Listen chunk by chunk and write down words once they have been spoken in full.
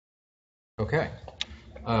Okay.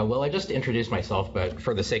 Well, I just introduced myself, but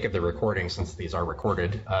for the sake of the recording, since these are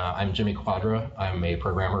recorded, I'm Jimmy Cuadra. I'm a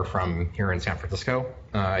programmer from here in San Francisco.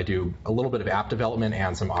 I do a little bit of app development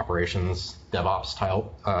and some operations DevOps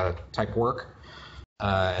type work.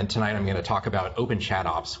 And tonight I'm going to talk about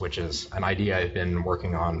OpenChatOps, which is an idea I've been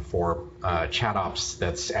working on for ChatOps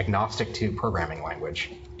that's agnostic to programming language.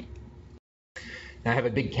 Now, I have a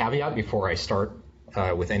big caveat before I start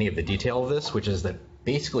with any of the detail of this, which is that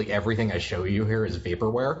basically everything I show you here is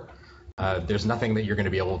vaporware. There's nothing that you're going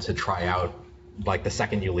to be able to try out like the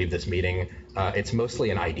second you leave this meeting. It's mostly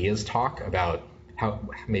an ideas talk about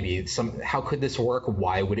how could this work?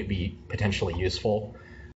 Why would it be potentially useful?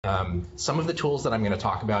 Some of the tools that I'm going to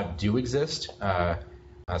talk about do exist,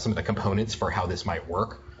 some of the components for how this might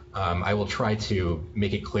work. I will try to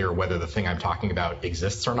make it clear whether the thing I'm talking about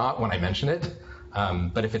exists or not when I mention it.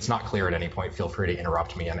 But if it's not clear at any point, feel free to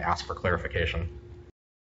interrupt me and ask for clarification.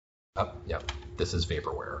 Oh, yeah, this is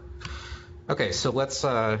vaporware. Okay, so let's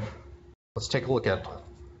take a look at.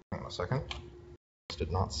 Hang on a second. This did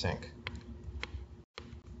not sync.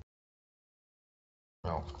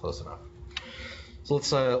 Oh, close enough.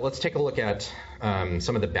 So let's take a look at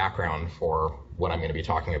some of the background for what I'm going to be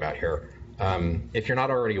talking about here. If you're not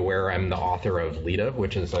already aware, I'm the author of Lita,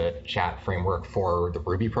 which is a chat framework for the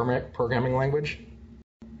Ruby programming language.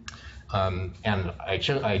 And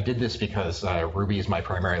I did this because Ruby is my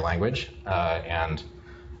primary language, and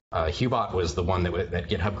Hubot was the one that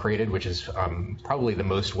GitHub created, which is probably the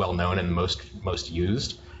most well-known and most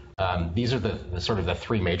used. These are the sort of the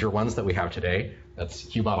three major ones that we have today. That's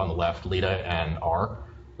Hubot on the left, Lita, and R,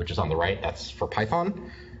 which is on the right. That's for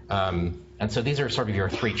Python. And so these are sort of your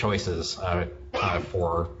three choices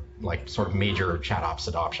for like sort of major ChatOps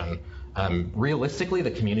adoption. Realistically,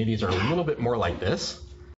 the communities are a little bit more like this.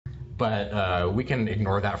 But we can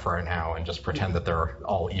ignore that for now and just pretend that they're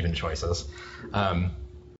all even choices. Now,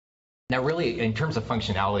 really, in terms of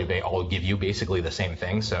functionality, they all give you basically the same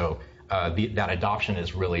thing. So that adoption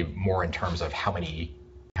is really more in terms of how many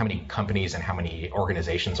companies and how many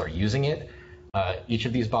organizations are using it. Each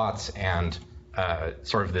of these bots and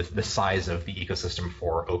sort of the size of the ecosystem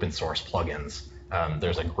for open source plugins.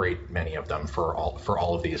 There's a great many of them for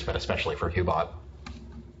all of these, but especially for Hubot.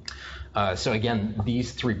 So again,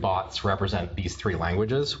 these three bots represent these three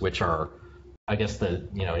languages, which are, I guess,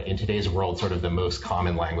 in today's world, sort of the most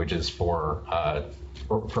common languages for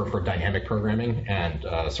dynamic programming and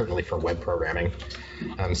certainly for web programming.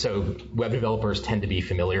 So web developers tend to be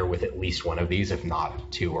familiar with at least one of these, if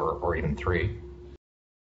not two or even three.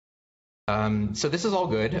 So this is all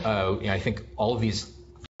good. I think all of these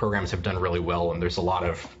programs have done really well, and there's a lot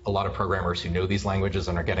of programmers who know these languages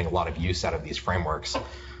and are getting a lot of use out of these frameworks.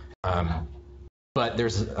 But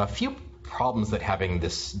there's a few problems that having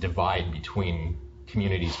this divide between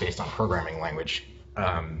communities based on programming language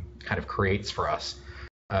kind of creates for us.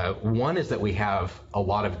 One is that we have a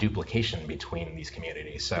lot of duplication between these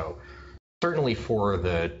communities. So certainly for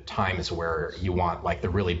the times where you want like the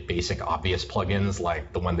really basic obvious plugins,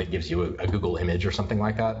 like the one that gives you a Google image or something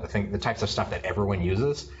like that, the types of stuff that everyone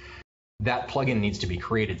uses, that plugin needs to be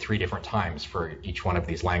created 3 different times for each one of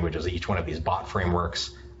these languages, each one of these bot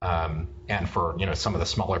frameworks. And for some of the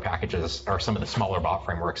smaller packages or some of the smaller bot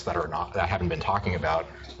frameworks that I haven't been talking about,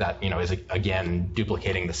 that is again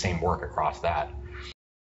duplicating the same work across that.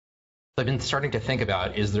 I've been starting to think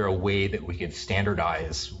about, is there a way that we could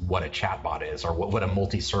standardize what a chatbot is, or what a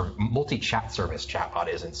multi-chat service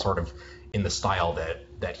chatbot is, and sort of in the style that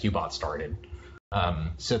Hubot started,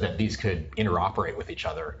 so that these could interoperate with each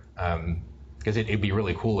other. Because it'd be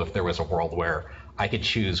really cool if there was a world where I could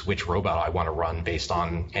choose which robot I want to run based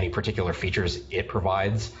on any particular features it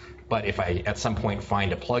provides. But if I at some point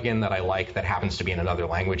find a plugin that I like that happens to be in another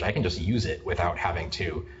language, I can just use it without having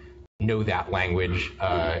to know that language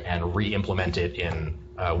and re-implement it in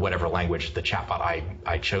whatever language the chatbot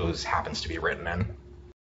I chose happens to be written in.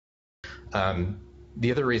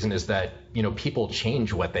 The other reason is that people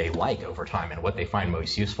change what they like over time and what they find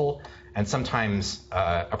most useful, and sometimes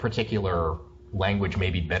a particular language may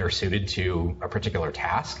be better suited to a particular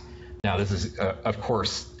task. Now, this is, of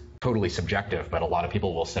course, totally subjective, but a lot of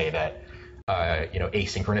people will say that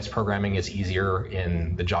asynchronous programming is easier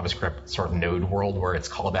in the JavaScript sort of node world, where it's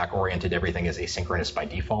callback oriented, everything is asynchronous by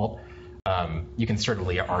default. You can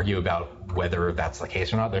certainly argue about whether that's the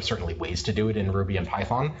case or not. There's certainly ways to do it in Ruby and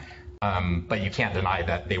Python, but you can't deny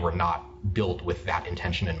that they were not built with that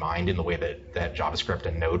intention in mind in the way that JavaScript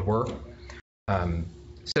and Node were.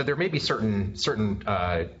 So there may be certain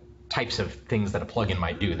types of things that a plugin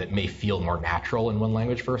might do that may feel more natural in one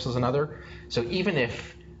language versus another. So even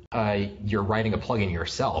if you're writing a plugin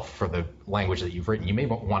yourself for the language that you've written, you may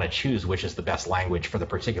want to choose which is the best language for the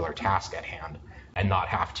particular task at hand, and not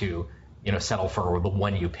have to, settle for the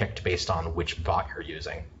one you picked based on which bot you're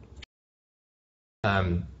using.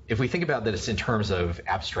 If we think about this in terms of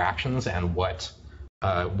abstractions and what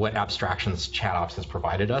abstractions ChatOps has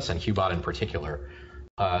provided us, and Hubot in particular,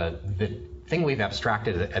 the thing we've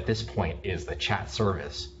abstracted at this point is the chat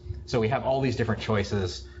service. So we have all these different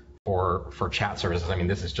choices for chat services. I mean,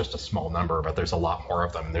 this is just a small number, but there's a lot more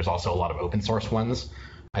of them. There's also a lot of open source ones.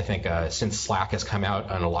 I think since Slack has come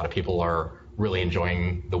out and a lot of people are really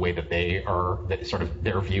enjoying the way that that sort of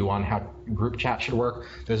their view on how group chat should work,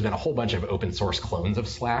 there's been a whole bunch of open source clones of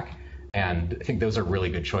Slack. And I think those are really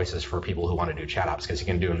good choices for people who want to do ChatOps, because you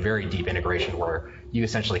can do a very deep integration where you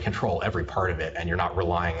essentially control every part of it, and you're not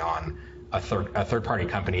relying on a third-party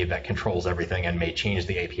company that controls everything and may change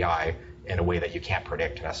the API in a way that you can't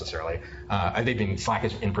predict necessarily. I think Slack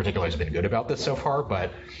in particular has been good about this so far,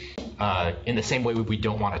 but in the same way we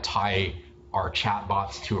don't want to tie our chat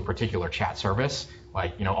bots to a particular chat service,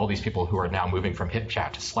 like all these people who are now moving from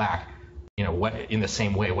HipChat to Slack. In the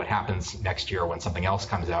same way, what happens next year when something else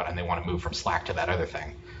comes out and they want to move from Slack to that other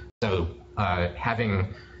thing. So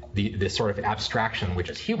having this sort of abstraction, which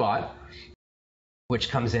is Hubot, which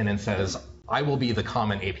comes in and says, I will be the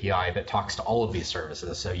common API that talks to all of these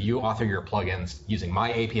services. So you author your plugins using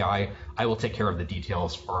my API. I will take care of the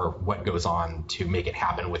details for what goes on to make it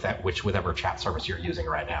happen with whatever chat service you're using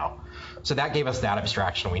right now. So that gave us that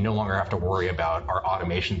abstraction. We no longer have to worry about our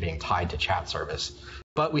automation being tied to chat service.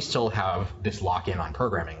 But we still have this lock-in on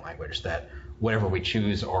programming language that whatever we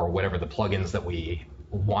choose or whatever the plugins that we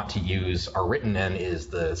want to use are written in is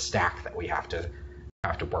the stack that we have to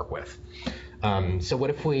work with. So what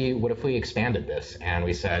if we expanded this and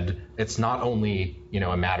we said it's not only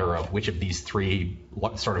a matter of which of these three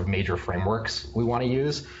sort of major frameworks we want to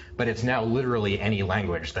use, but it's now literally any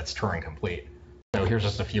language that's Turing complete. So here's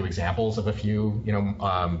just a few examples of a few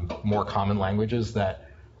more common languages that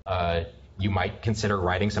you might consider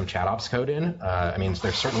writing some ChatOps code in. I mean,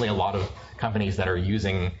 there's certainly a lot of companies that are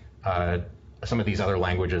using some of these other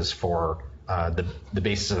languages for the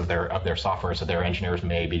basis of their software, so their engineers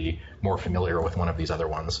may be more familiar with one of these other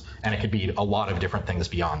ones. And it could be a lot of different things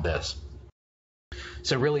beyond this.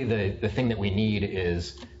 So really the thing that we need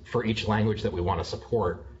is, for each language that we want to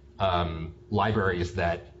support, libraries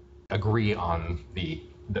that agree on the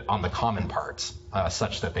common parts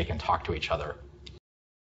such that they can talk to each other.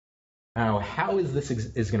 Now, how is this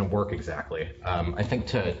going to work exactly? I think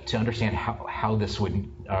to understand how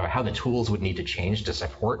the tools would need to change to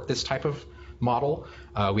support this type of model,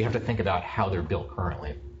 we have to think about how they're built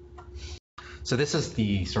currently. So this is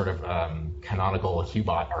the sort of canonical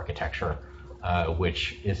Hubot architecture,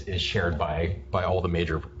 which is shared by all the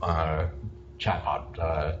major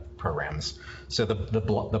chatbot programs. So the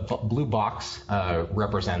blue box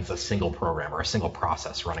represents a single program or a single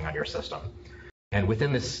process running on your system. And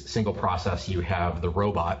within this single process, you have the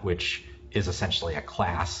robot, which is essentially a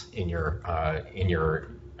class in your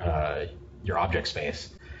object space.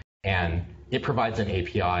 And it provides an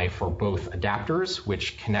API for both adapters,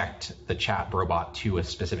 which connect the chat robot to a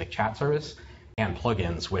specific chat service, and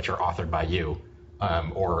plugins, which are authored by you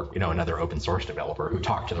or another open source developer who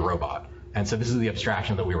talk to the robot. And so this is the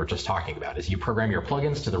abstraction that we were just talking about, is you program your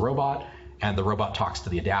plugins to the robot, and the robot talks to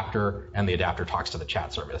the adapter, and the adapter talks to the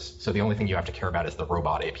chat service. So the only thing you have to care about is the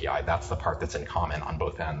robot API. That's the part that's in common on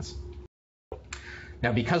both ends.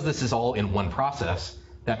 Now, because this is all in one process,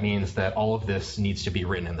 that means that all of this needs to be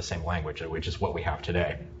written in the same language, which is what we have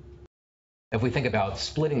today. If we think about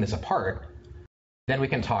splitting this apart, then we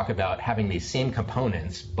can talk about having these same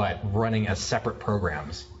components, but running as separate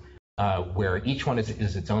programs, where each one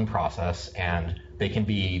is its own process, and they can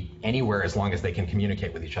be anywhere as long as they can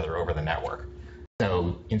communicate with each other over the network.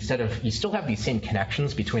 So you still have these same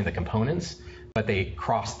connections between the components, but they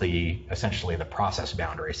cross essentially the process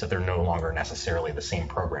boundary, so they're no longer necessarily the same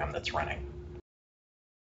program that's running.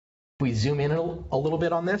 If we zoom in a little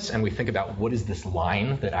bit on this and we think about what is this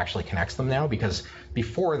line that actually connects them now, because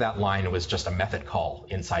before that line was just a method call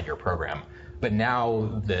inside your program, but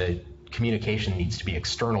now the communication needs to be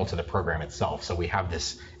external to the program itself, so we have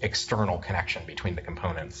this external connection between the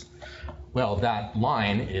components. Well, that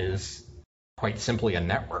line is quite simply a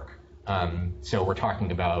network. So we're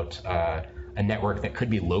talking about a network that could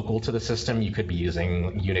be local to the system. You could be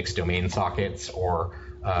using Unix domain sockets or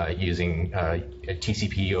using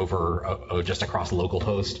TCP over just across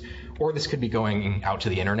localhost, or this could be going out to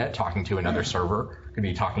the internet, talking to another server. Could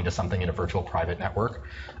be talking to something in a virtual private network.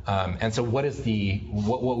 And so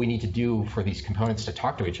what we need to do for these components to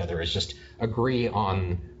talk to each other is just agree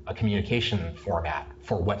on a communication format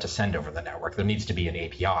for what to send over the network. There needs to be an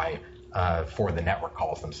API for the network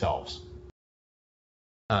calls themselves.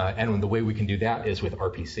 And the way we can do that is with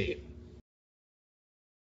RPC.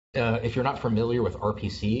 If you're not familiar with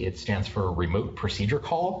RPC, it stands for Remote Procedure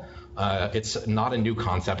Call. It's not a new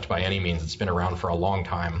concept by any means. It's been around for a long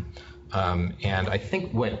time. And I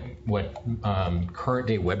think what current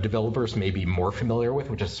day web developers may be more familiar with,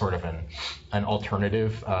 which is sort of an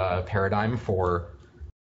alternative paradigm for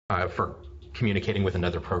communicating with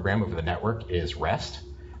another program over the network, is REST,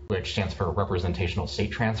 which stands for Representational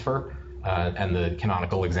State Transfer. And the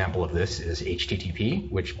canonical example of this is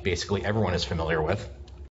HTTP, which basically everyone is familiar with.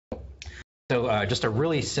 So just a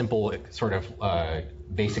really simple sort of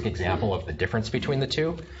basic example of the difference between the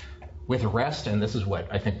two. With REST, and this is what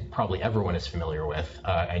I think probably everyone is familiar with,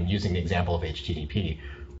 and using the example of HTTP,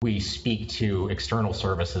 we speak to external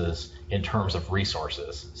services in terms of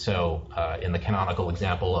resources. So in the canonical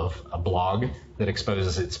example of a blog that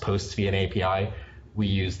exposes its posts via an API, we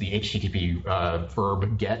use the HTTP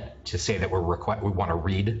verb get to say that we want to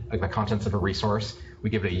read the contents of a resource. We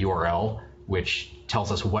give it a URL, which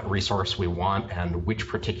tells us what resource we want and which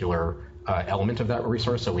particular element of that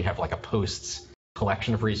resource. So we have like a posts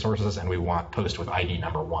collection of resources, and we want post with ID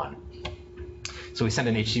number 1. So we send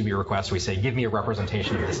an HTTP request. We say, give me a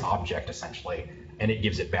representation of this object, essentially, and it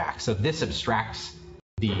gives it back. So this abstracts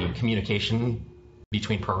the communication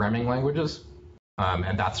between programming languages,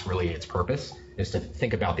 and that's really its purpose, is to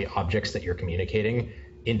think about the objects that you're communicating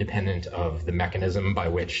independent of the mechanism by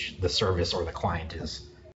which the service or the client is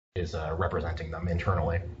representing them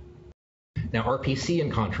internally. Now, RPC,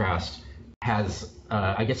 in contrast, has,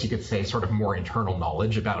 I guess you could say, sort of more internal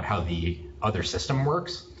knowledge about how the other system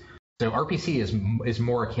works. So RPC is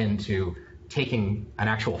more akin to taking an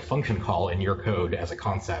actual function call in your code as a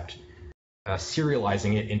concept,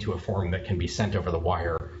 serializing it into a form that can be sent over the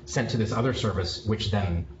wire, sent to this other service, which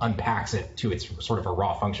then unpacks it to its sort of a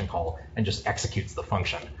raw function call and just executes the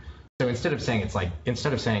function. So instead of saying,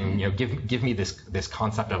 give me this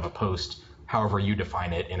concept of a post, however you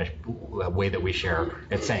define it in a way that we share,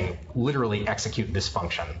 it's saying literally execute this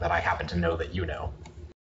function that I happen to know that you know.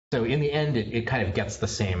 So in the end, it kind of gets the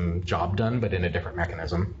same job done, but in a different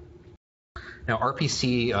mechanism. Now,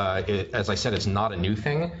 RPC, as I said, is not a new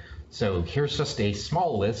thing. So here's just a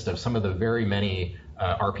small list of some of the very many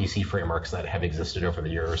RPC frameworks that have existed over the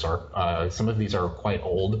years. Some of these are quite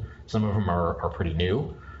old. Some of them are pretty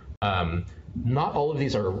new. Not all of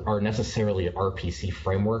these are necessarily RPC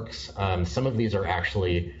frameworks. Some of these are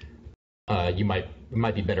actually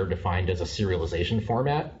might be better defined as a serialization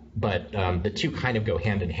format, but the two kind of go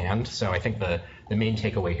hand in hand. So I think the main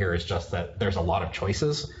takeaway here is just that there's a lot of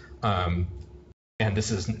choices, and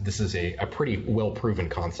this is a pretty well proven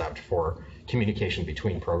concept for communication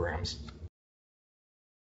between programs.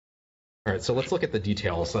 All right, so let's look at the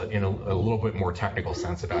details in a little bit more technical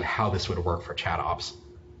sense about how this would work for ChatOps.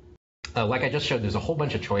 Like I just showed, there's a whole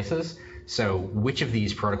bunch of choices. So which of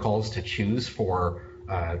these protocols to choose for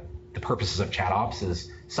the purposes of ChatOps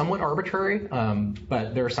is somewhat arbitrary,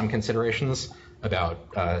 but there are some considerations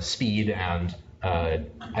about speed, and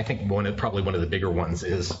I think probably one of the bigger ones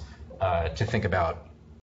is to think about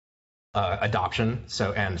adoption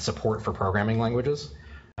and support for programming languages.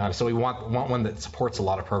 So we want one that supports a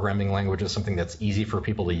lot of programming languages, something that's easy for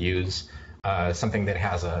people to use, something that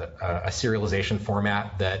has a serialization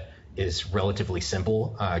format that is relatively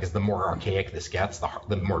simple, because the more archaic this gets,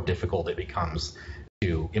 the more difficult it becomes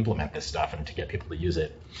to implement this stuff and to get people to use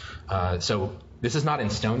it. So this is not in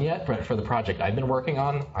stone yet, but for the project I've been working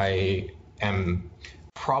on, I am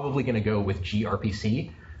probably going to go with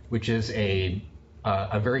gRPC, which is a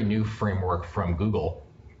very new framework from Google.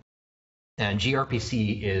 And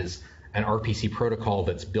gRPC is an RPC protocol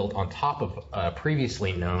that's built on top of an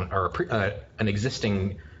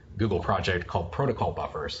existing Google project called protocol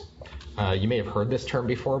buffers. You may have heard this term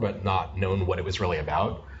before, but not known what it was really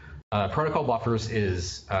about. Protocol buffers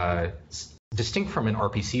is distinct from an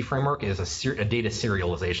RPC framework, is a data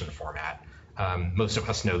serialization format. Most of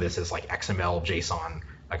us know this as like XML, JSON,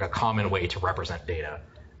 like a common way to represent data.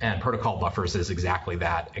 And protocol buffers is exactly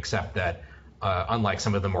that, except that unlike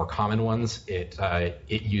some of the more common ones, it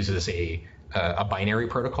uses a binary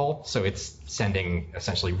protocol. So it's sending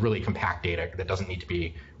essentially really compact data that doesn't need to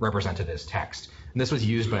be represented as text. And this was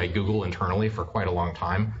used by Google internally for quite a long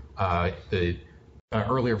time. The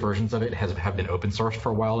earlier versions of it have been open sourced for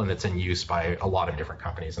a while, and it's in use by a lot of different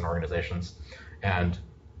companies and organizations. And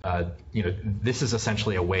this is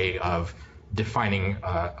essentially a way of defining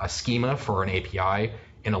a schema for an API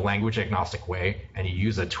in a language agnostic way, and you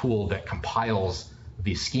use a tool that compiles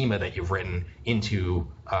the schema that you've written into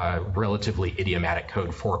relatively idiomatic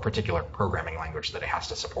code for a particular programming language that it has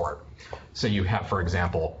to support. So you have, for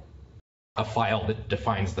example, a file that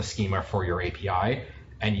defines the schema for your API,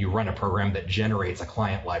 and you run a program that generates a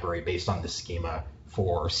client library based on the schema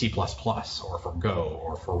for C++ or for Go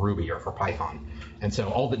or for Ruby or for Python. And so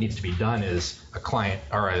all that needs to be done is a client,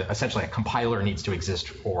 or essentially a compiler needs to exist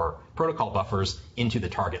for protocol buffers into the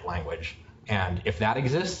target language. And if that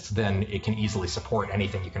exists, then it can easily support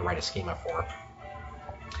anything you can write a schema for.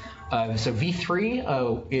 So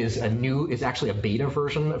V3 is actually a beta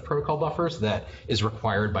version of protocol buffers that is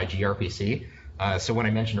required by gRPC. So when I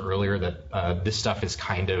mentioned earlier that this stuff is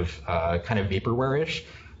kind of vaporware-ish,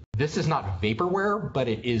 this is not vaporware, but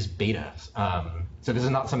it is beta. So this is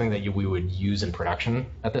not something that we would use in production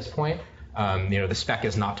at this point. The spec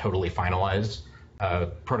is not totally finalized.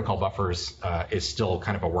 Protocol buffers is still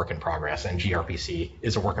kind of a work in progress, and gRPC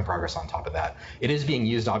is a work in progress on top of that. It is being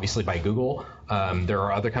used, obviously, by Google. There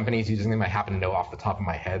are other companies using them. I happen to know off the top of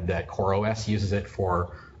my head that CoreOS uses it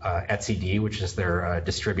for etcd, which is their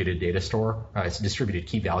distributed data store. It's a distributed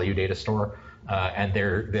key value data store, and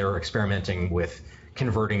they're experimenting with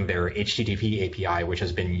converting their HTTP API, which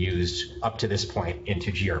has been used up to this point, into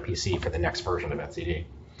gRPC for the next version of etcd.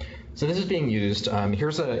 So this is being used.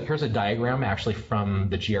 Here's a diagram actually from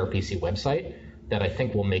the gRPC website that I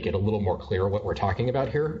think will make it a little more clear what we're talking about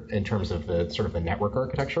here in terms of the sort of the network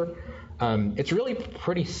architecture. It's really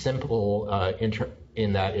pretty simple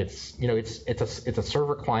in that it's a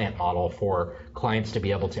server client model for clients to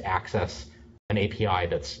be able to access an API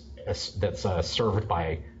that's served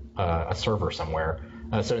by a server somewhere.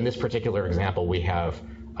 So in this particular example, we have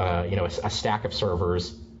a stack of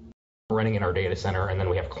servers running in our data center, and then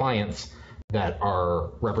we have clients that are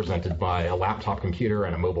represented by a laptop computer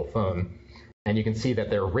and a mobile phone. And you can see that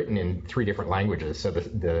they're written in 3 different languages. So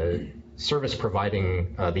the service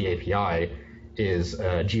providing the API is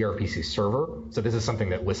a gRPC server. So this is something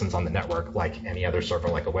that listens on the network like any other server,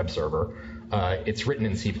 like a web server. It's written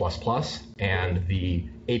in C++, and the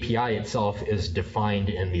API itself is defined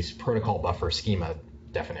in these protocol buffer schema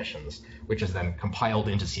definitions, which is then compiled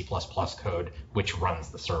into C++ code, which runs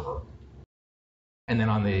the server. And then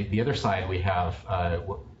on the other side, we have,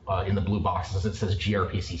 in the blue boxes, it says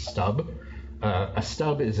gRPC stub. A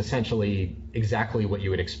stub is essentially exactly what you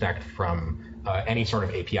would expect from any sort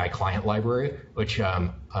of API client library, which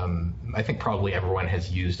I think probably everyone has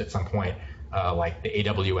used at some point, like the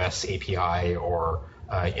AWS API or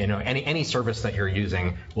any service that you're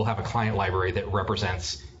using will have a client library that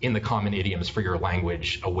represents, in the common idioms for your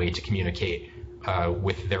language, a way to communicate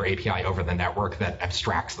with their API over the network that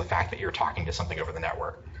abstracts the fact that you're talking to something over the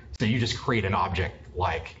network. So you just create an object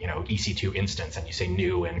like EC2 instance, and you say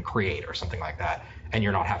new and create or something like that, and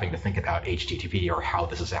you're not having to think about HTTP or how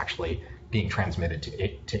this is actually being transmitted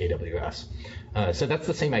to AWS. So that's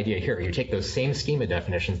the same idea here. You take those same schema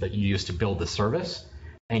definitions that you use to build the service,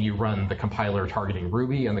 and you run the compiler targeting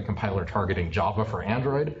Ruby and the compiler targeting Java for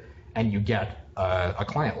Android, and you get a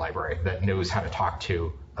client library that knows how to talk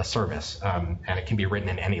to a service, and it can be written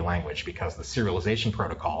in any language because the serialization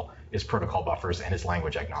protocol is protocol buffers and is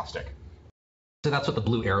language agnostic. So that's what the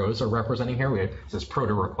blue arrows are representing here. It says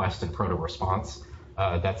proto request and proto response.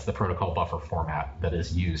 That's the protocol buffer format that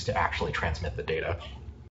is used to actually transmit the data.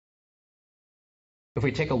 If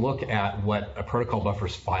we take a look at what a protocol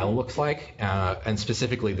buffers file looks like, and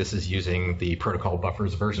specifically this is using the protocol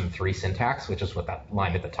buffers version 3 syntax, which is what that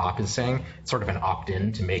line at the top is saying. It's sort of an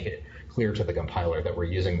opt-in to make it clear to the compiler that we're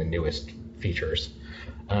using the newest features.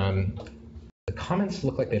 The comments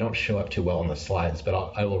look like they don't show up too well on the slides,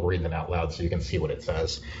 but I will read them out loud so you can see what it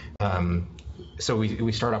says. So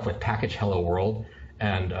we start off with package hello world,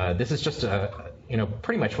 and this is just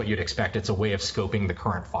pretty much what you'd expect. It's a way of scoping the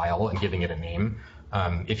current file and giving it a name.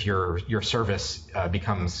 If your service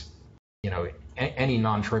becomes any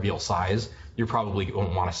non-trivial size, you probably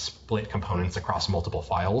won't want to split components across multiple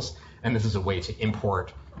files, and this is a way to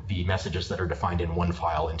import the messages that are defined in one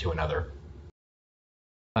file into another.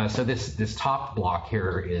 So this top block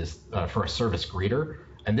here is for a service greeter,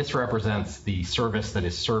 and this represents the service that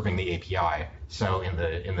is serving the API. So in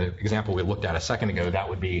the example we looked at a second ago, that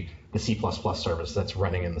would be the C++ service that's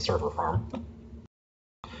running in the server farm.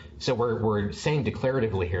 So we're saying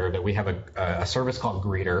declaratively here that we have a service called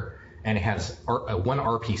greeter, and it has one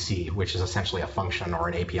RPC, which is essentially a function or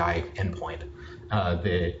an API endpoint.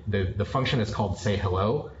 The function is called say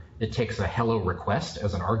hello. It takes a hello request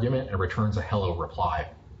as an argument and returns a hello reply.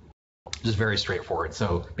 Just very straightforward.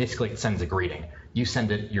 So basically it sends a greeting. You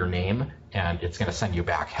send it your name, and it's going to send you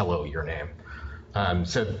back hello, your name.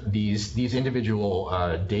 So these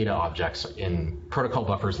individual data objects in protocol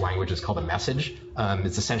buffers language is called a message.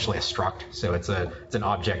 It's essentially a struct, so it's an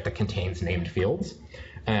object that contains named fields.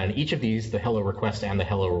 And each of these, the hello request and the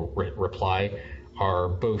hello reply, are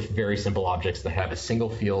both very simple objects that have a single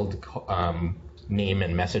field name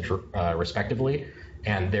and message respectively,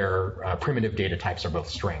 and their primitive data types are both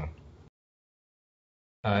string.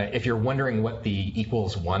 If you're wondering what the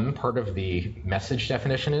 =1 part of the message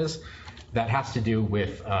definition is, that has to do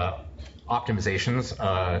with optimizations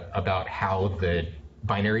about how the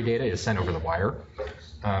binary data is sent over the wire.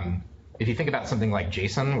 If you think about something like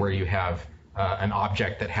JSON, where you have an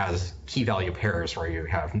object that has key value pairs, where you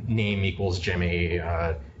have name equals Jimmy,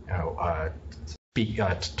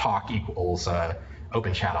 talk equals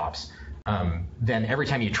OpenChatOps, then every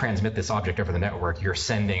time you transmit this object over the network, you're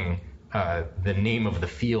sending the name of the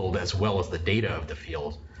field as well as the data of the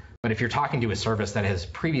field. But if you're talking to a service that has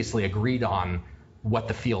previously agreed on what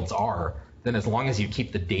the fields are, then as long as you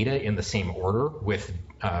keep the data in the same order with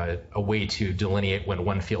a way to delineate when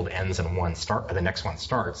one field ends and the next one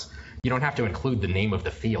starts, you don't have to include the name of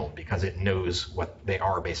the field because it knows what they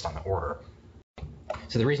are based on the order.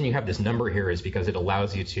 So the reason you have this number here is because it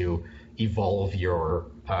allows you to evolve your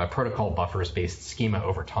protocol buffers-based schema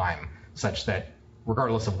over time, such that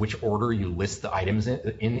regardless of which order you list the items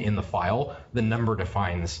in the file, the number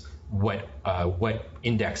defines what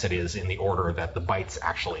index it is in the order that the bytes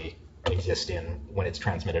actually exist in when it's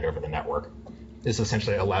transmitted over the network. This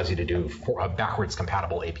essentially allows you to do backwards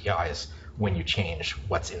compatible APIs when you change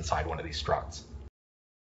what's inside one of these structs.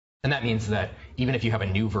 And that means that even if you have a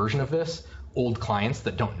new version of this, old clients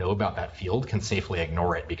that don't know about that field can safely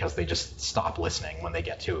ignore it because they just stop listening when they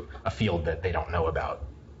get to a field that they don't know about.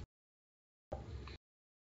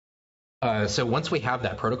 So once we have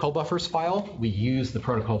that protocol buffers file, we use the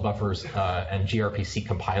protocol buffers and gRPC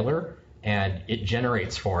compiler, and it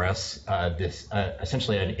generates for us this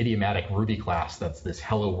essentially an idiomatic Ruby class that's this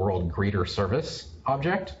hello world greeter service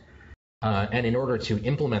object. And in order to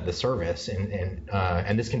implement the service,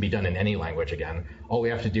 and this can be done in any language again, all we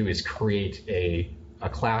have to do is create a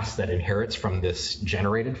class that inherits from this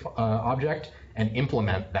generated object and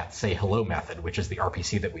implement that say hello method, which is the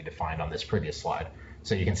RPC that we defined on this previous slide.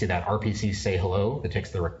 So you can see that RPC say hello that takes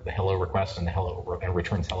the hello request and and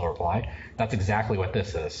returns hello reply. That's exactly what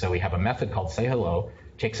this is. So we have a method called say hello,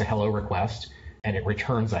 takes a hello request, and it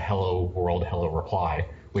returns a hello world hello reply,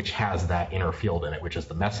 which has that inner field in it, which is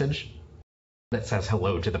the message that says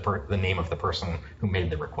hello to the name of the person who made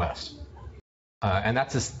the request. And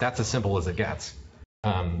that's as simple as it gets.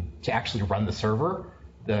 To actually run the server,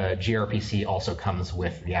 the gRPC also comes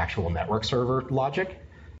with the actual network server logic.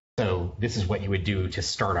 So this is what you would do to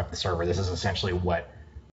start up the server. This is essentially what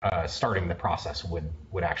starting the process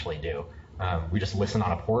would actually do. We just listen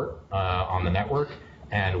on a port on the network,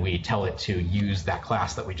 and we tell it to use that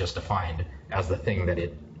class that we just defined as the thing that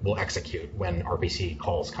it will execute when RPC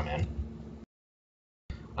calls come in.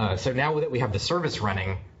 So now that we have the service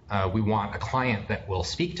running, we want a client that will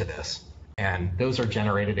speak to this. And those are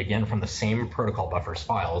generated, again, from the same protocol buffers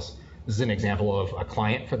files. This is an example of a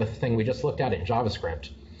client for the thing we just looked at in JavaScript,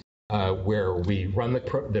 where we run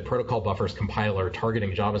the protocol buffers compiler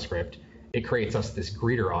targeting JavaScript. It creates us this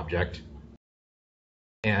greeter object.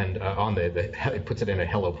 And it puts it in a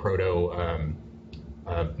hello proto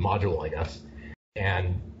module, I guess.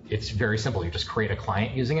 And it's very simple. You just create a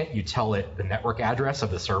client using it. You tell it the network address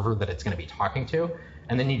of the server that it's going to be talking to,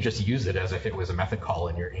 and then you just use it as if it was a method call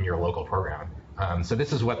in your local program. So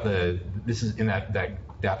this is what this is in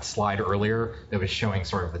that slide earlier that was showing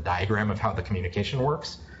sort of the diagram of how the communication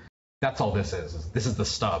works. That's all this is. This is the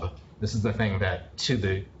stub. This is the thing that to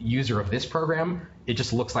the user of this program, it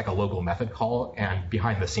just looks like a local method call, and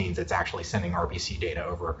behind the scenes, it's actually sending RPC data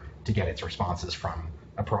over to get its responses from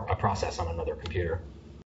a process on another computer.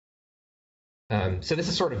 So this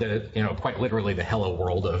is sort of quite literally the hello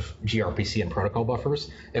world of gRPC and protocol buffers.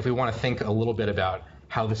 If we want to think a little bit about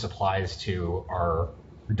how this applies to our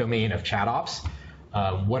domain of ChatOps,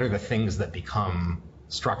 what are the things that become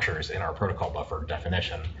structures in our protocol buffer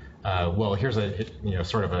definition? Well, here's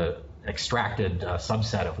sort of a extracted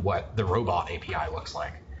subset of what the robot API looks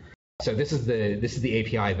like. So this is the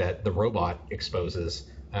API that the robot exposes.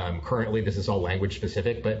 Currently, this is all language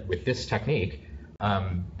specific, but with this technique,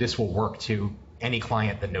 this will work to any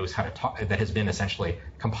client that knows how to talk, that has been essentially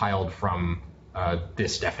compiled from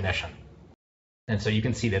this definition. And so you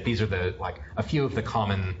can see that these are a few of the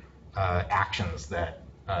common actions that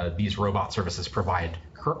these robot services provide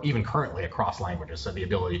even currently across languages. So the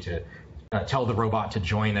ability to tell the robot to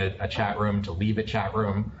join a chat room, to leave a chat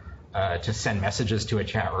room, to send messages to a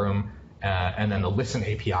chat room, And then the listen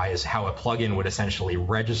API is how a plugin would essentially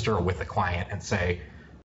register with the client and say,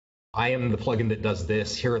 I am the plugin that does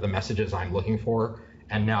this. Here are the messages I'm looking for.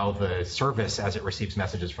 And now the service, as it receives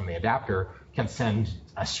messages from the adapter, can send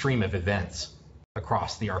a stream of events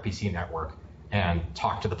across the RPC network and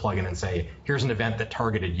talk to the plugin and say, here's an event that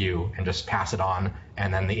targeted you, and just pass it on.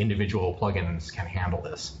 And then the individual plugins can handle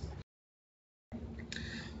this.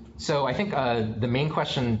 So I think the main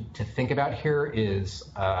question to think about here is,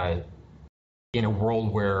 in a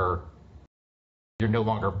world where you're no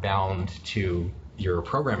longer bound to your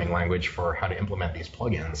programming language for how to implement these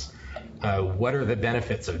plugins, what are the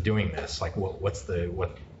benefits of doing this? Like, what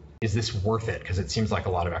is this worth it? Because it seems like a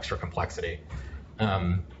lot of extra complexity.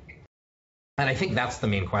 And I think that's the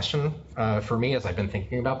main question for me as I've been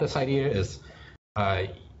thinking about this idea is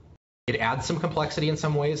it adds some complexity in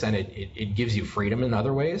some ways, and it gives you freedom in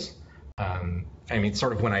other ways. I mean,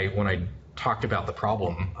 sort of when I talked about the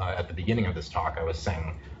problem at the beginning of this talk, I was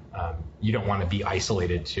saying you don't want to be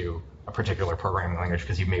isolated to a particular programming language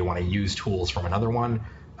because you may want to use tools from another one.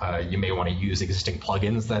 You may want to use existing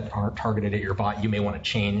plugins that aren't targeted at your bot. You may want to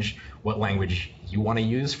change what language you want to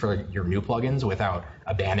use for your new plugins without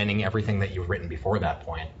abandoning everything that you've written before that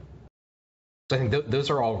point. So I think those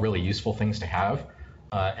are all really useful things to have.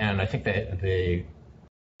 And I think that the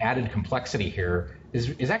added complexity here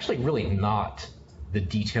is actually really not the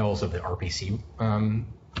details of the RPC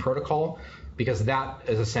protocol, because that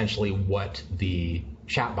is essentially what the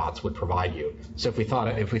chatbots would provide you. So if we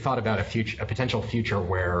thought about a potential future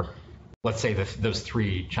where, let's say those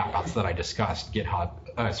three chatbots that I discussed,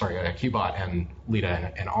 Qbot and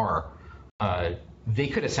Lita and R, they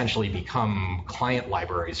could essentially become client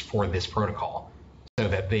libraries for this protocol, so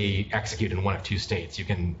that they execute in one of two states. You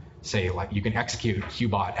can say, like, you can execute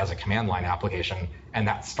Qbot as a command line application, and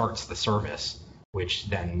that starts the service, which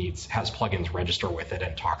then has plugins register with it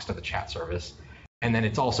and talks to the chat service. And then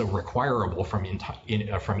it's also requirable from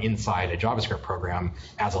inside a JavaScript program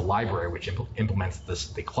as a library, which implements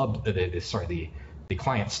the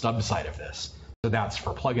client stub side of this. So that's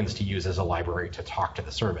for plugins to use as a library to talk to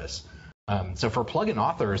the service. So for plugin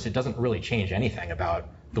authors, it doesn't really change anything about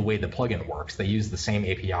the way the plugin works. They use the same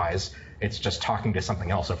APIs. It's just talking to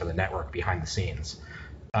something else over the network behind the scenes.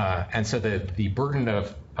 And so the burden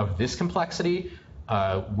of this complexity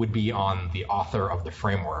would be on the author of the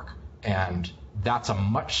framework. And that's a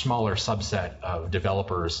much smaller subset of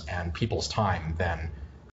developers and people's time than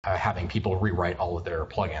having people rewrite all of their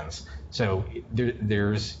plugins. So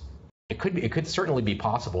it could certainly be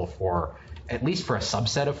possible for, at least for a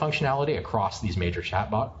subset of functionality across these major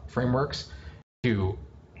chatbot frameworks, to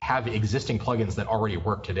have existing plugins that already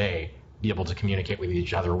work today be able to communicate with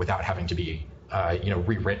each other without having to be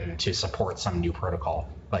rewritten to support some new protocol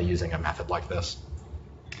by using a method like this.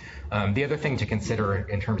 The other thing to consider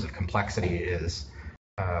in terms of complexity is,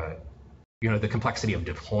 the complexity of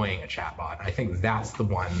deploying a chatbot. I think that's the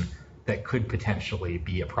one that could potentially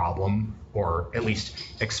be a problem, or at least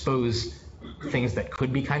expose things that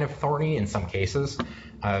could be kind of thorny in some cases,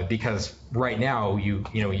 because right now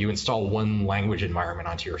you install one language environment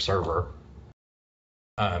onto your server.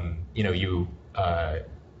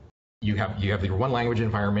 You have your one language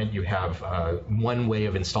environment. You have one way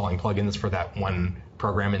of installing plugins for that one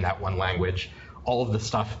program in that one language. All of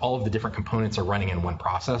the different components are running in one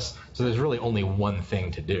process. So there's really only one thing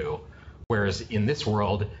to do. Whereas in this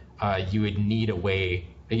world, you would need a way.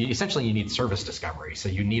 Essentially, you need service discovery. So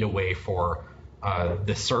you need a way for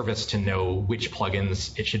the service to know which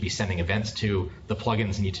plugins it should be sending events to. The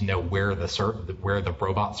plugins need to know where the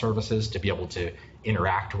robot service is to be able to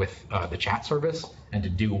interact with the chat service and to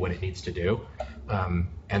do what it needs to do.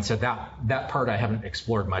 And so that part I haven't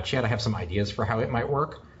explored much yet. I have some ideas for how it might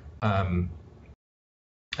work.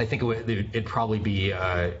 I think it'd probably be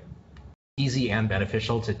easy and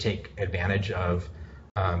beneficial to take advantage of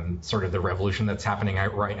sort of the revolution that's happening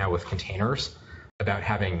right now with containers, about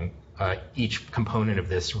having each component of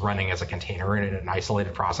this running as a container in an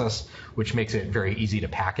isolated process, which makes it very easy to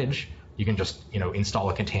package. You can just install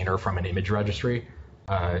a container from an image registry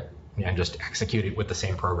and just execute it with the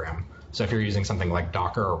same program. So if you're using something like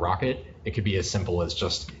Docker or Rocket, it could be as simple as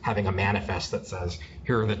just having a manifest that says,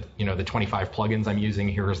 here are the 25 plugins I'm using.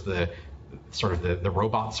 Here's the sort of the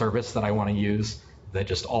robot service that I want to use, that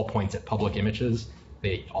just all points at public images.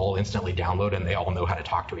 They all instantly download, and they all know how to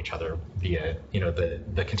talk to each other via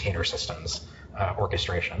the container systems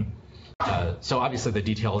orchestration. So obviously the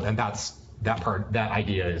detail, and that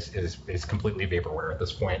idea is completely vaporware at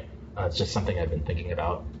this point. It's just something I've been thinking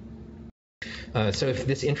about. So if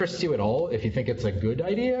this interests you at all, if you think it's a good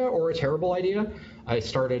idea or a terrible idea, I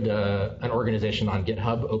started an organization on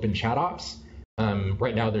GitHub, OpenChatOps,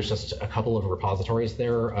 Right now, there's just a couple of repositories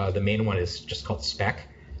there. The main one is just called spec,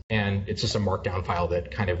 and it's just a markdown file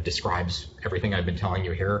that kind of describes everything I've been telling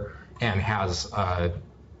you here and has some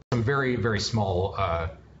very, very small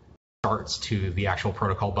starts to the actual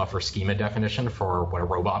protocol buffer schema definition for what a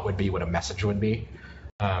robot would be, what a message would be.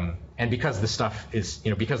 And because this stuff is,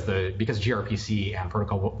 because gRPC and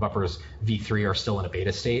protocol buffers v3 are still in a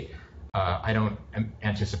beta state, I don't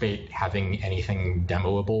anticipate having anything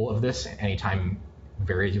demoable of this anytime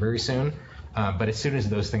very, very soon. But as soon as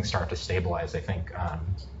those things start to stabilize, I think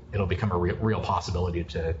it'll become a real possibility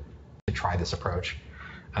to try this approach.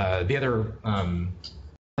 The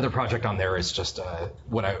other project on there is just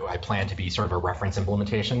what I plan to be sort of a reference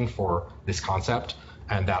implementation for this concept.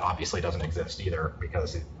 And that obviously doesn't exist either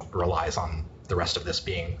because it relies on the rest of this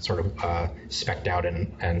being sort of spec'd out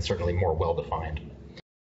and certainly more well-defined.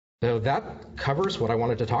 So that covers what I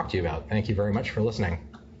wanted to talk to you about. Thank you very much for listening.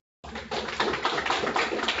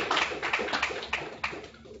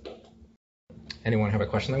 Anyone have a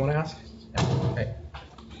question they want to ask? Okay.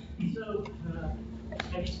 So,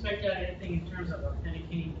 have you spec'd out anything in terms of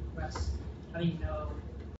authenticating requests? How do you know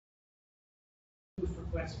whose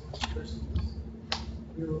request versus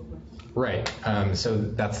your request? Right. So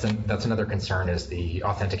that's another concern is the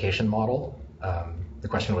authentication model. The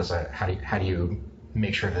question was how do you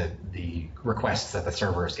make sure that the requests that the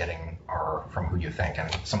server is getting are from who you think and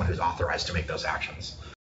someone who's authorized to make those actions.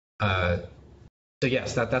 So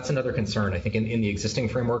yes, that's another concern. I think in the existing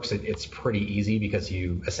frameworks, it's pretty easy because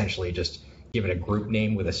you essentially just give it a group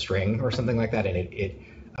name with a string or something like that, and it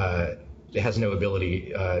has no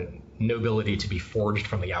ability to be forged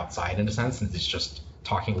from the outside in a sense, and it's just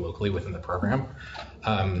talking locally within the program.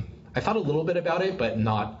 I thought a little bit about it, but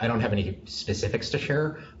I don't have any specifics to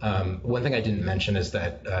share. One thing I didn't mention is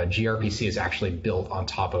that gRPC is actually built on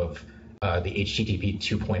top of the HTTP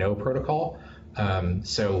 2.0 protocol.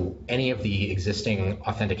 So any of the existing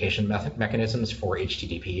authentication mechanisms for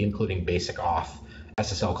HTTP, including basic auth,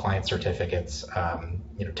 SSL client certificates,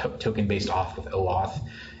 token-based auth with OAuth,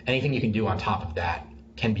 anything you can do on top of that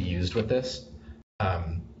can be used with this.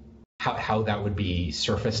 How that would be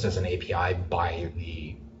surfaced as an API by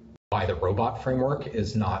the robot framework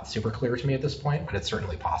is not super clear to me at this point, but it's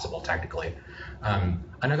certainly possible technically.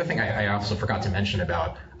 Another thing I also forgot to mention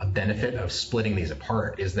about a benefit of splitting these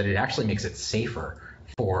apart is that it actually makes it safer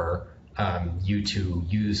for you to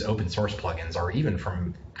use open source plugins or even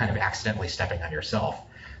from kind of accidentally stepping on yourself.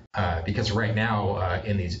 Because right now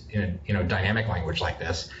in dynamic language like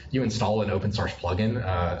this, you install an open source plugin,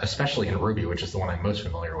 especially in Ruby, which is the one I'm most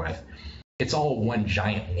familiar with. It's all one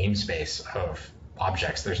giant namespace of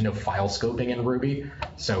objects. There's no file scoping in Ruby,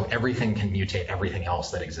 so everything can mutate everything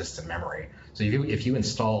else that exists in memory. So if you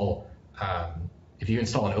install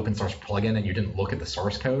an open source plugin and you didn't look at the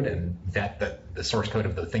source code and vet that the source code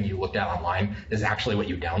of the thing you looked at online is actually what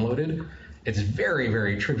you downloaded, it's very,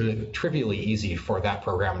 very trivially easy for that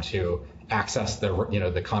program to access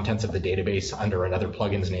the contents of the database under another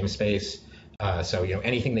plugin's namespace. So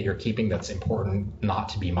anything that you're keeping that's important not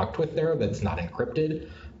to be mucked with there, that's not encrypted,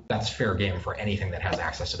 that's fair game for anything that has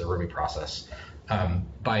access to the Ruby process.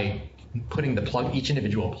 By putting each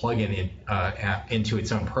individual plugin into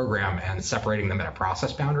its own program and separating them at a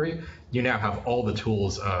process boundary, you now have all the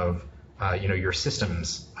tools of your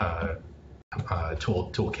systems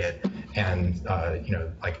toolkit and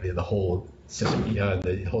like the whole system,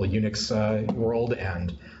 the whole Unix world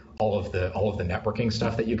and all of the networking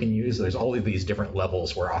stuff that you can use. There's all of these different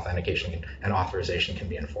levels where authentication and authorization can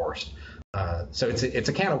be enforced. So it's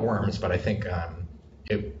a can of worms, but I think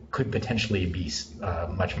it could potentially be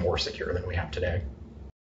much more secure than we have today.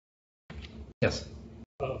 Yes?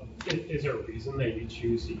 Is there a reason that you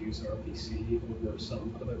choose to use RPC over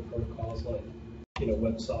some other protocols like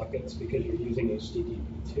WebSockets, because you're using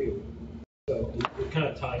HTTP2? So you're kind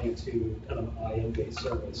of tying it to kind of an IM-based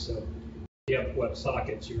service. So if you have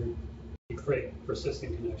WebSockets, you create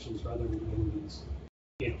persistent connections rather than doing these,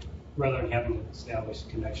 rather than having to establish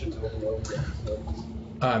connections over and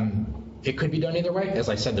over. It could be done either way. As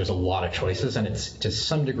I said, there's a lot of choices, and it's to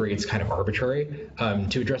some degree it's kind of arbitrary.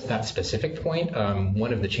 To address that specific point,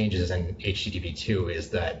 one of the changes in HTTP2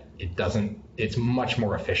 is that it's much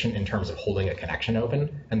more efficient in terms of holding a connection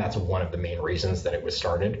open, and that's one of the main reasons that it was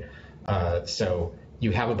started. So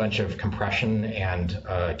you have a bunch of compression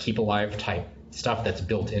and keep alive type stuff that's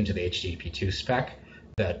built into the HTTP2 spec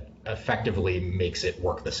that effectively makes it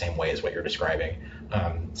work the same way as what you're describing.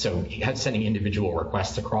 So sending individual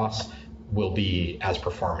requests across will be as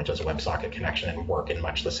performant as a WebSocket connection and work in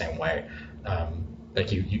much the same way. Like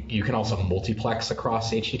you can also multiplex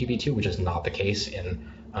across HTTP2, which is not the case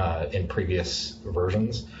in previous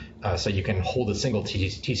versions. So you can hold a single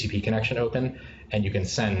TCP connection open, and you can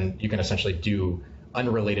essentially do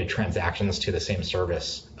unrelated transactions to the same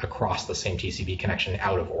service across the same TCP connection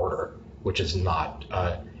out of order, which is not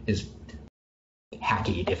is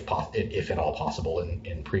hacky if at all possible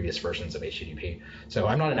in previous versions of HTTP. So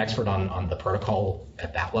I'm not an expert on the protocol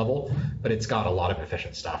at that level, but it's got a lot of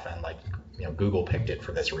efficient stuff, and Google picked it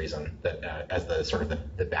for this reason, that as the sort of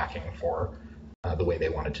the backing for the way they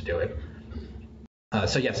wanted to do it.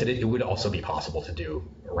 So yes, it would also be possible to do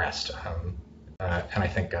REST, and I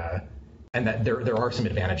think and that there are some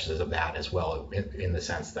advantages of that as well, in the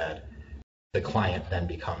sense that the client then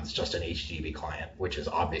becomes just an HTTP client, which is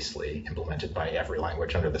obviously implemented by every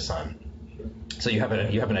language under the sun. So you have an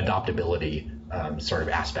adoptability sort of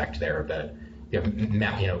aspect there, that you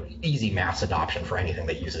have easy mass adoption for anything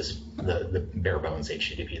that uses the bare bones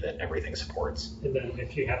HTTP that everything supports. And then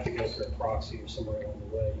if you have to go through a proxy or somewhere along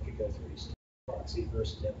the way, you could go through a proxy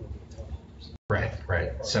versus definitely tunnel.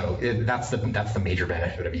 Right. So that's the major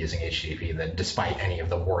benefit of using HTTP, that despite any of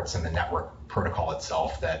the warts in the network protocol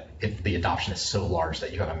itself, that if the adoption is so large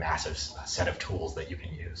that you have a massive set of tools that you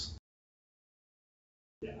can use.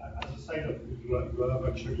 Yeah, as a side note, you have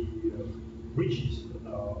actually bridges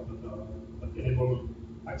that enable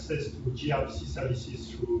access to gRPC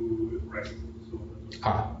services through REST.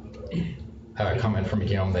 A comment from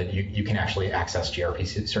Guillaume that you can actually access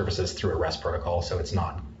gRPC services through a REST protocol, so it's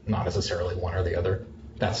not necessarily one or the other.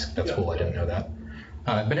 That's cool. I didn't know that.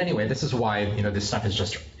 But anyway, this is why this stuff is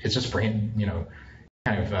just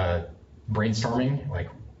brainstorming, like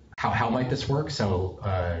how might this work.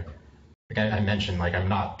 So like I mentioned, I'm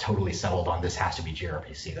not totally settled on this has to be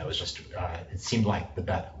gRPC. That was just it seemed like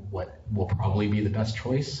what will probably be the best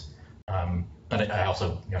choice. But I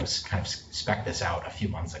also kind of spec'd this out a few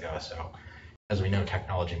months ago. So as we know,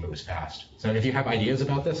 technology moves fast. So if you have ideas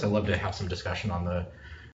about this, I'd love to have some discussion on the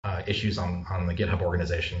issues on the GitHub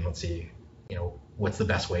organization. Let's see, what's the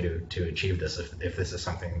best way to achieve this if this is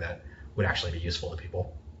something that would actually be useful to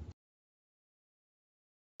people.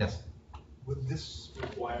 Yes? Would this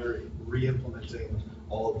require re-implementing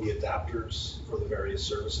all of the adapters for the various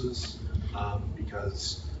services?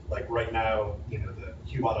 Because right now, the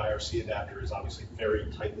Qbot IRC adapter is obviously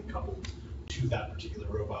very tightly coupled to that particular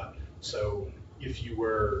robot. So if you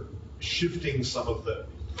were shifting some of the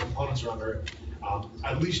components around there,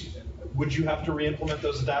 at least would you have to re-implement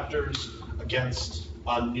those adapters against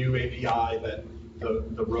a new API that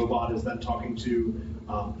the robot is then talking to?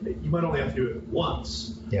 You might only have to do it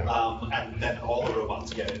once, and then all the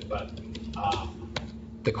robots get it. But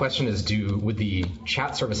the question is, would the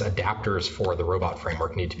chat service adapters for the robot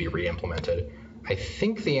framework need to be re-implemented? I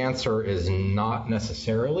think the answer is not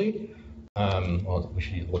necessarily. Well, we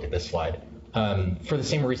should look at this slide. For the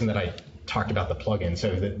same reason that I talked about the plugin.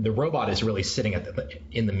 So the robot is really sitting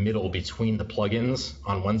in the middle between the plugins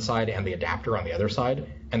on one side and the adapter on the other side.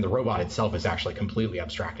 And the robot itself is actually completely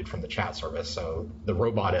abstracted from the chat service. So the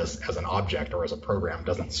robot as an object or as a program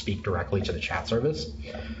doesn't speak directly to the chat service.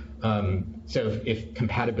 So if to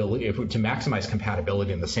maximize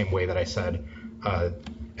compatibility in the same way that I said,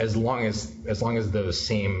 as long as those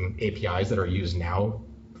same APIs that are used now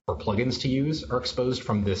for plugins to use are exposed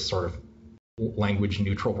from this sort of language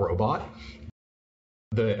neutral robot,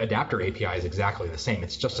 the adapter API is exactly the same.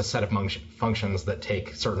 It's just a set of functions that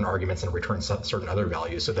take certain arguments and return certain other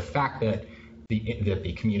values. So the fact that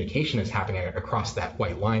the communication is happening across that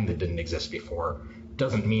white line that didn't exist before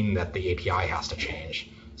doesn't mean that the API has to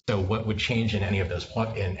change. So what would change in any of those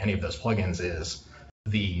plugins is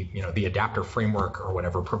the adapter framework or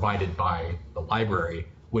whatever provided by the library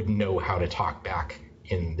would know how to talk back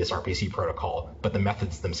in this RPC protocol, but the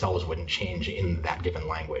methods themselves wouldn't change in that given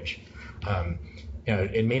language.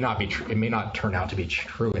 It may not turn out to be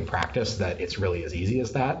true in practice that it's really as easy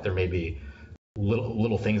as that. There may be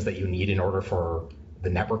little things that you need in order for the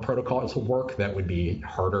network protocol to work that would be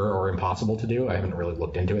harder or impossible to do. I haven't really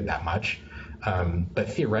looked into it that much. But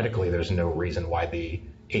theoretically, there's no reason why the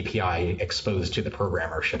API exposed to the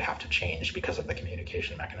programmer should have to change because of the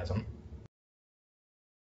communication mechanism.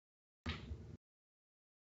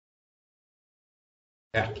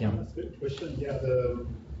 Yeah. That's a good question. Yeah, the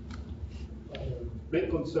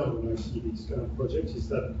main concern when I see these kind of projects is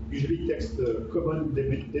that usually it takes the common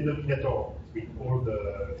denominator with all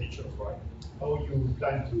the features, right? How you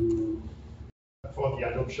plan to for the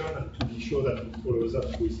adoption and to be sure that it follows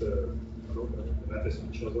up with the latest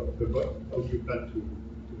features of the bot. How do you plan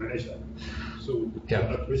to manage that? So you're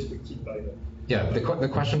not restricted by that. Yeah, the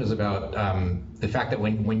question is about the fact that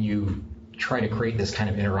when you try to create this kind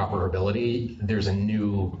of interoperability, there's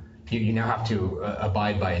you now have to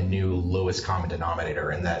abide by a new lowest common denominator,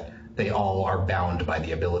 and that they all are bound by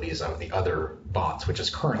the abilities of the other bots, which is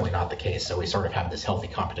currently not the case. So we sort of have this healthy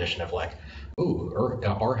competition of like, ooh,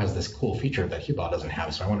 R has this cool feature that Qbot doesn't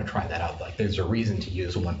have, so I want to try that out. Like, there's a reason to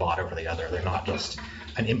use one bot over the other. They're not just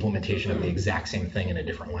an implementation of the exact same thing in a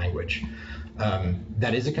different language.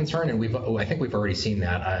 That is a concern, and I think we've already seen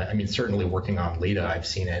that. I mean, certainly working on Lita, I've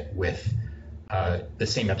seen it with the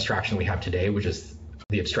same abstraction we have today, which is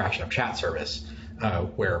the abstraction of chat service,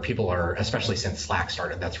 where people are, especially since Slack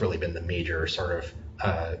started, that's really been the major sort of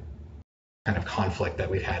kind of conflict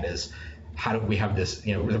that we've had is, how do we have this,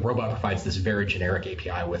 the robot provides this very generic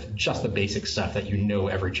API with just the basic stuff that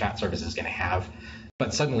every chat service is going to have.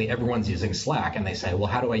 But suddenly everyone's using Slack and they say, well,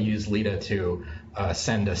 how do I use Lita to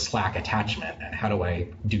send a Slack attachment? And how do I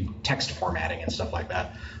do text formatting and stuff like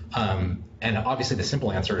that? And obviously the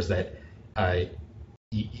simple answer is that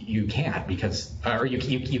you can't, because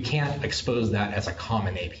you can't expose that as a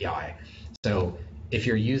common API. So if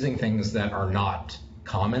you're using things that are not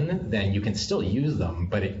common, then you can still use them,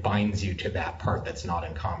 but it binds you to that part that's not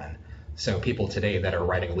in common. So people today that are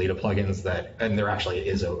writing Lita plugins and there actually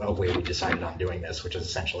is a way we decided on doing this, which is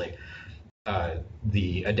essentially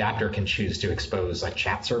the adapter can choose to expose a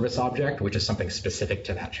chat service object, which is something specific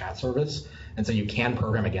to that chat service. And so you can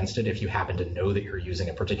program against it if you happen to know that you're using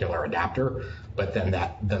a particular adapter, but then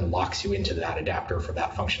that locks you into that adapter for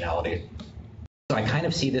that functionality. So I kind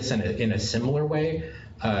of see this in a similar way,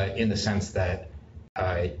 in the sense that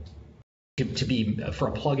to be, for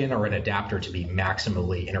a plugin or an adapter to be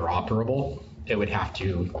maximally interoperable, it would have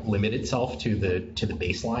to limit itself to the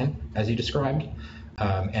baseline, as you described.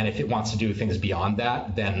 And if it wants to do things beyond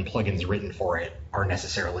that, then plugins written for it are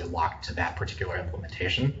necessarily locked to that particular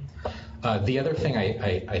implementation. The other thing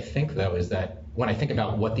I think, though, is that when I think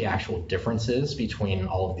about what the actual difference is between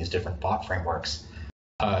all of these different bot frameworks,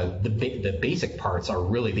 the basic parts are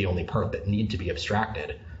really the only part that need to be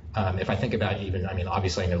abstracted. If I think about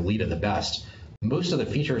obviously I know Lita the best. Most of the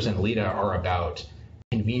features in Lita are about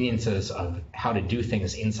conveniences of how to do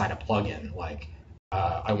things inside a plugin. Like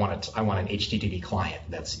I want an HTTP client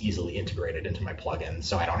that's easily integrated into my plugin,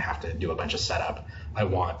 so I don't have to do a bunch of setup. I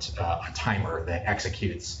want a timer that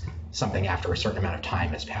executes something after a certain amount of time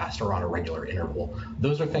has passed or on a regular interval.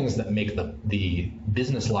 Those are things that make the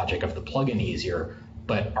business logic of the plugin easier,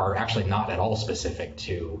 but are actually not at all specific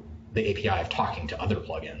to the API of talking to other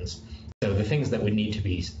plugins. So the things that would need to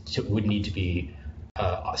be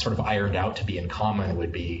sort of ironed out to be in common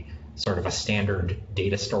would be sort of a standard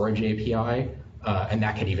data storage API, and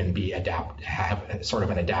that could even be have sort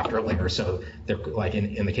of an adapter layer. So they're like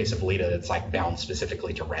in the case of Lita, it's like bound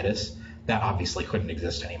specifically to Redis. That obviously couldn't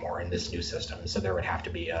exist anymore in this new system. So there would have to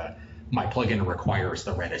be my plugin requires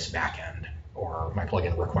the Redis backend, or my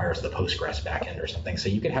plugin requires the Postgres backend or something. So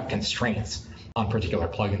you could have constraints on particular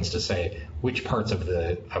plugins to say which parts of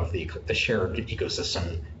the shared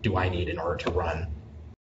ecosystem do I need in order to run.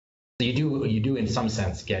 So you do in some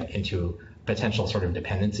sense get into potential sort of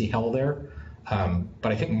dependency hell there,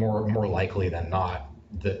 but I think more likely than not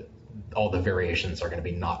all the variations are going to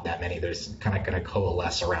be not that many. There's kind of going to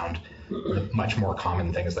coalesce around the much more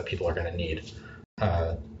common things that people are going to need.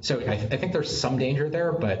 So I think there's some danger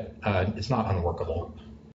there, but it's not unworkable.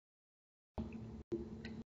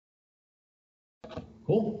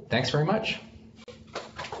 Cool. Thanks very much.